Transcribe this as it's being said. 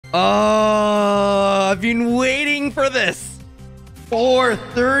Oh, I've been waiting for this for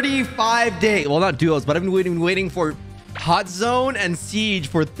 35 days. Well, not duos, but I've been waiting for Hot Zone and Siege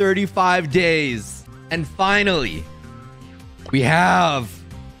for 35 days. And finally, we have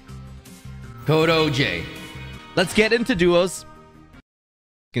Code OJ. Let's get into duos.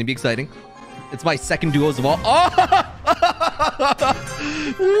 It's gonna be exciting. It's my second duos of all. Oh!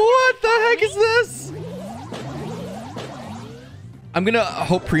 What the heck is this? I'm gonna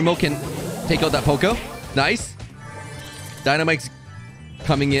hope Primo can take out that Poco. Nice. Dynamite's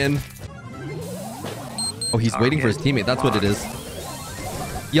coming in. Oh, he's waiting for his teammate. That's what it is.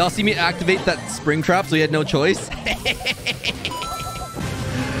 Y'all see me activate that spring trap, so he had no choice.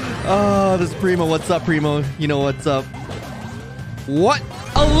 Oh, this is Primo. What's up, Primo? You know what's up. What?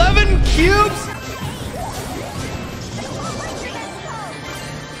 11 cubes?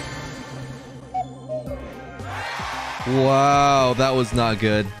 Wow, that was not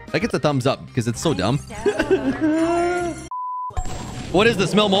good. I get the thumbs up because it's so dumb. What is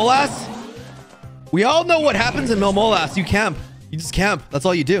this, Mil Molas? We all know what happens in Mil Molas. You camp. You just camp. That's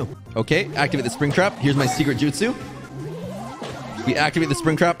all you do. Okay, activate the spring trap. Here's my secret jutsu. We activate the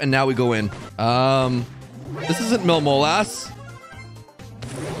spring trap, and now we go in. This isn't Mil Molas.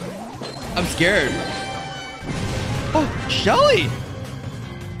 I'm scared. Oh, Shelly.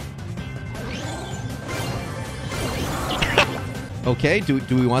 Okay, do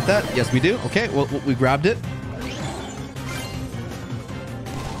we want that? Yes, we do. Okay, well, we grabbed it.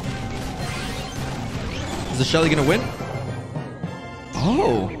 Is the Shelly gonna win?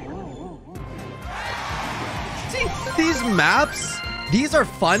 Oh. See, these maps, these are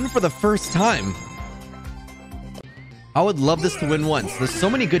fun for the first time. I would love this to win once. There's so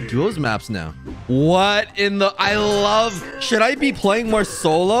many good duos maps now. What in the... I love... Should I be playing more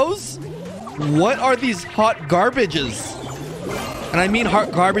solos? What are these hot garbages? And I mean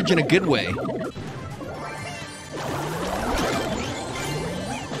hot garbage in a good way.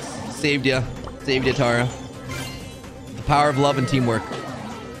 Saved ya. Saved ya, Tara. The power of love and teamwork.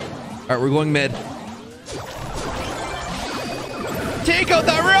 All right, we're going mid. Take out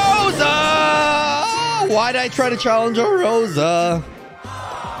that Rosa! Why did I try to challenge a Rosa?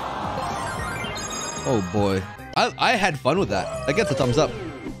 Oh boy. I had fun with that. That gets a thumbs up.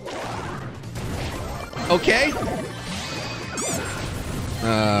 Okay.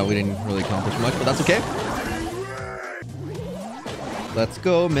 We didn't really accomplish much, but that's okay. Let's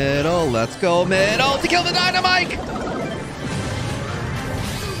go middle. Let's go middle to kill the Dynamite.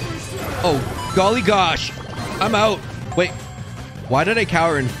 Oh, golly gosh. I'm out. Wait. Why did I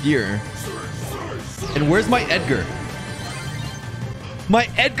cower in fear? And where's my Edgar? My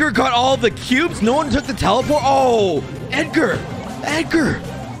Edgar got all the cubes? No one took the teleport? Oh, Edgar. Edgar.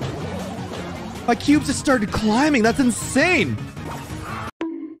 My cubes just started climbing. That's insane.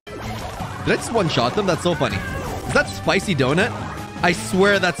 Did I just one-shot them? That's so funny. Is that Spicy Donut? I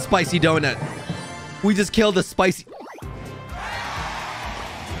swear that's Spicy Donut. We just killed a spicy...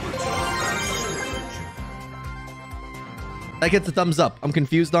 That gets a thumbs up. I'm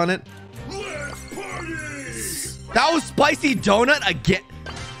confused on it. That was Spicy Donut again.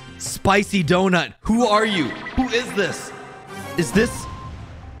 Spicy Donut. Who are you? Who is this? Is this...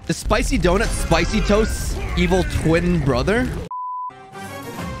 Is Spicy Donut Spicy Toast's evil twin brother?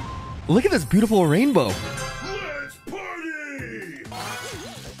 Look at this beautiful rainbow. Let's party!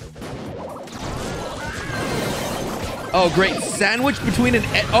 Oh, great. Sandwich between an...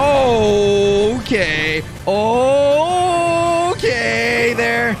 Oh, okay. Okay,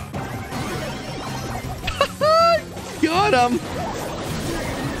 there. Got him.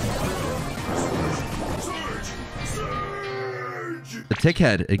 The tick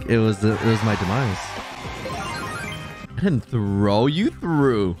head. It was my demise. I didn't throw you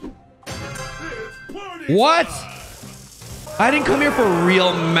through. What? I didn't come here for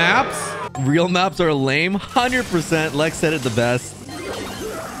real maps. Real maps are lame. 100%. Lex said it the best.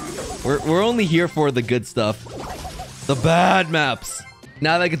 We're only here for the good stuff. The bad maps.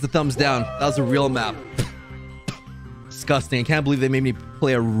 Now that gets a thumbs down. That was a real map. Disgusting. I can't believe they made me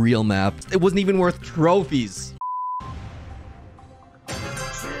play a real map. It wasn't even worth trophies.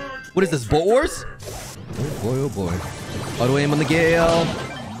 What is this? Boat Wars? Oh boy, oh boy. Auto aim on the Gale.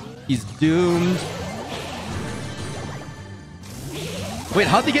 He's doomed. Wait,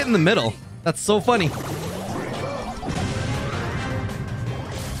 how'd they get in the middle? That's so funny.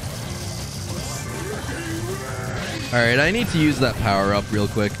 Alright, I need to use that power up real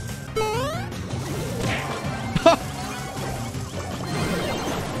quick.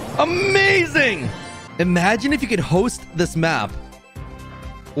 Amazing! Imagine if you could host this map.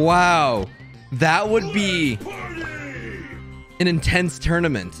 Wow. That would be An intense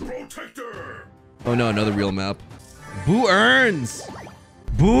tournament. Protector. Oh no, another real map. Boo earns.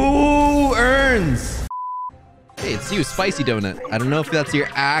 Boo earns. Hey, it's you, Spicy Donut. I don't know if that's your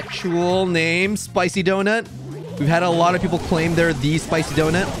actual name, Spicy Donut. We've had a lot of people claim they're the Spicy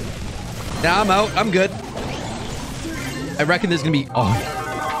Donut. Now I'm out. I'm good. I reckon there's gonna be... Oh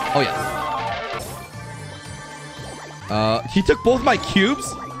yeah. He took both my cubes.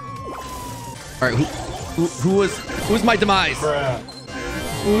 All right, who's my demise?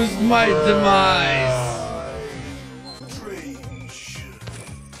 Who's my demise?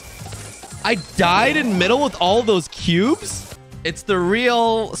 I died in middle with all those cubes? It's the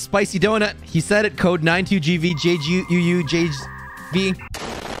real Spicy Donut. He said it, code 92GVJGUUJV.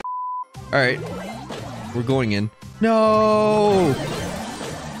 All right, we're going in. No!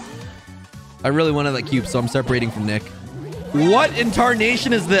 I really wanted that cube, so I'm separating from Nick. What in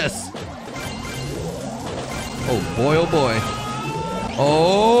tarnation is this? Oh boy, oh boy.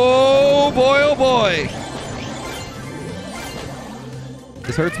 Oh boy, oh boy.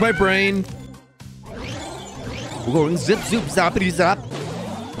 This hurts my brain. We're going zip, zoop, zappity, zap.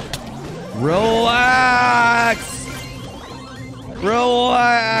 Relax.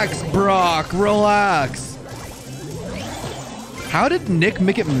 Relax, Brock. Relax. How did Nick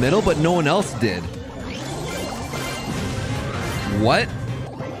make it middle, but no one else did? What?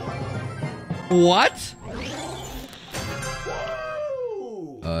 What?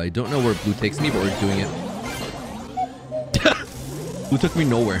 I don't know where blue takes me, but we're doing it. Blue took me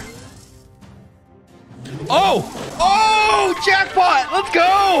nowhere. Oh! Oh! Jackpot! Let's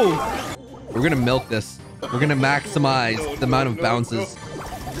go! We're gonna milk this. We're gonna maximize the amount of bounces.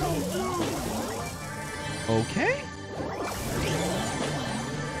 Okay.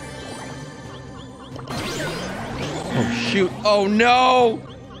 Oh, shoot. Oh, no!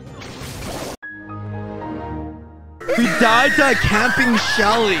 We died to a camping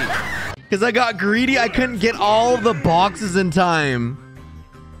Shelly. Because I got greedy, I couldn't get all the boxes in time.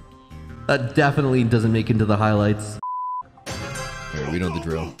 That definitely doesn't make into the highlights. Here, we know the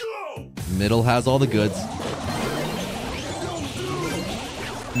drill. Middle has all the goods.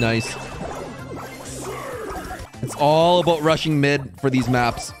 Nice. It's all about rushing mid for these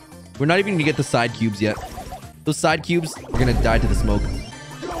maps. We're not even gonna get the side cubes yet. Those side cubes, we're gonna die to the smoke.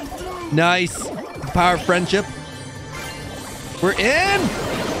 Nice. The power of friendship. We're in!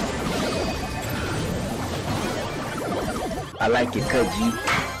 I like it, cuz G.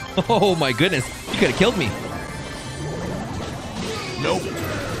 Oh my goodness. You could have killed me. Nope.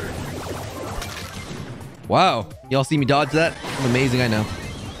 Wow. Y'all see me dodge that? I'm amazing, I know.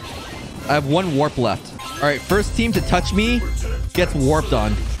 I have one warp left. All right, first team to touch me gets warped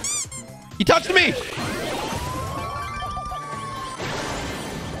on. He touched me!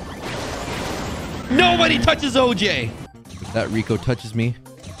 Nobody touches OJ! If that Rico touches me.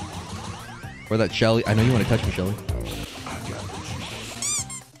 Or that Shelly. I know you want to touch me, Shelly.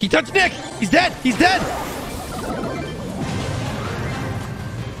 He touched Nick! He's dead! He's dead!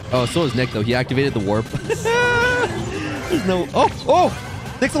 Oh, so is Nick, though. He activated the warp. There's no... Oh! Oh!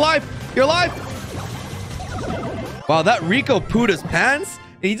 Nick's alive! You're alive! Wow, that Rico pooed his pants.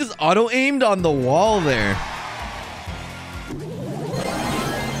 And he just auto-aimed on the wall there.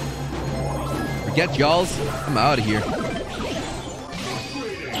 Forget y'alls. I'm out of here.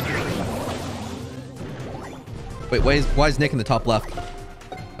 Wait, why is Nick in the top left?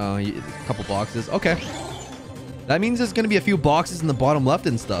 Oh, a couple boxes. Okay. That means there's going to be a few boxes in the bottom left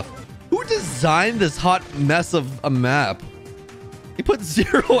and stuff. Who designed this hot mess of a map? He put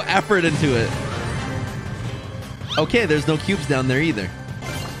zero effort into it. Okay, there's no cubes down there either.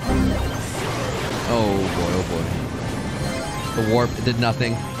 Oh boy, oh boy. The warp did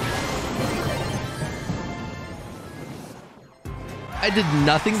nothing. I did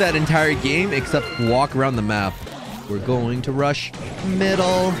nothing that entire game except walk around the map. We're going to rush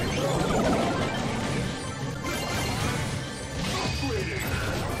middle.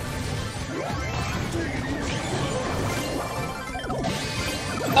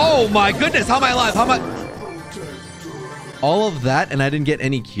 Oh my goodness, how am I alive? How am I... All of that and I didn't get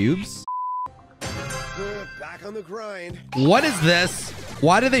any cubes? Back on the grind. What is this?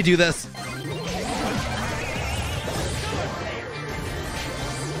 Why do they do this?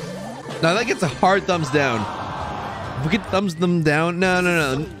 Now that gets a hard thumbs down. If we could thumbs them down.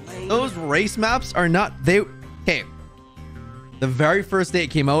 No. Those race maps are not... Okay. The very first day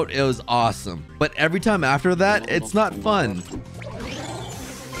it came out, it was awesome. But every time after that, it's not fun.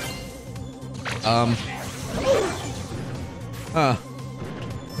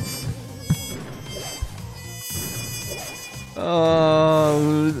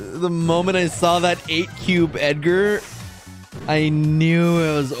 Oh, the moment I saw that 8 cube Edgar, I knew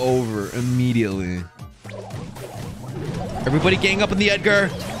it was over immediately. Everybody gang up in the Edgar.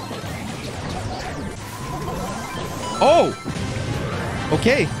 Oh!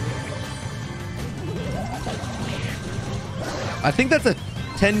 Okay. I think that's a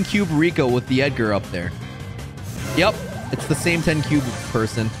 10 cube Rico with the Edgar up there. Yep. It's the same 10 cube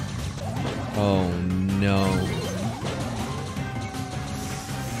person. Oh, no.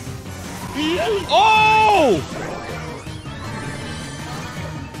 Oh!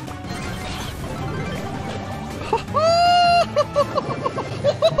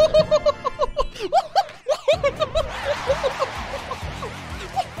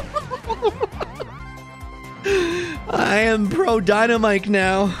 I am pro Dynamite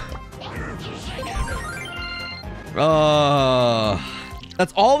now.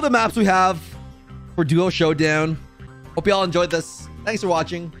 That's all of the maps we have for Duo Showdown. Hope you all enjoyed this. Thanks for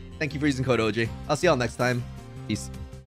watching. Thank you for using code OJ. I'll see y'all next time. Peace.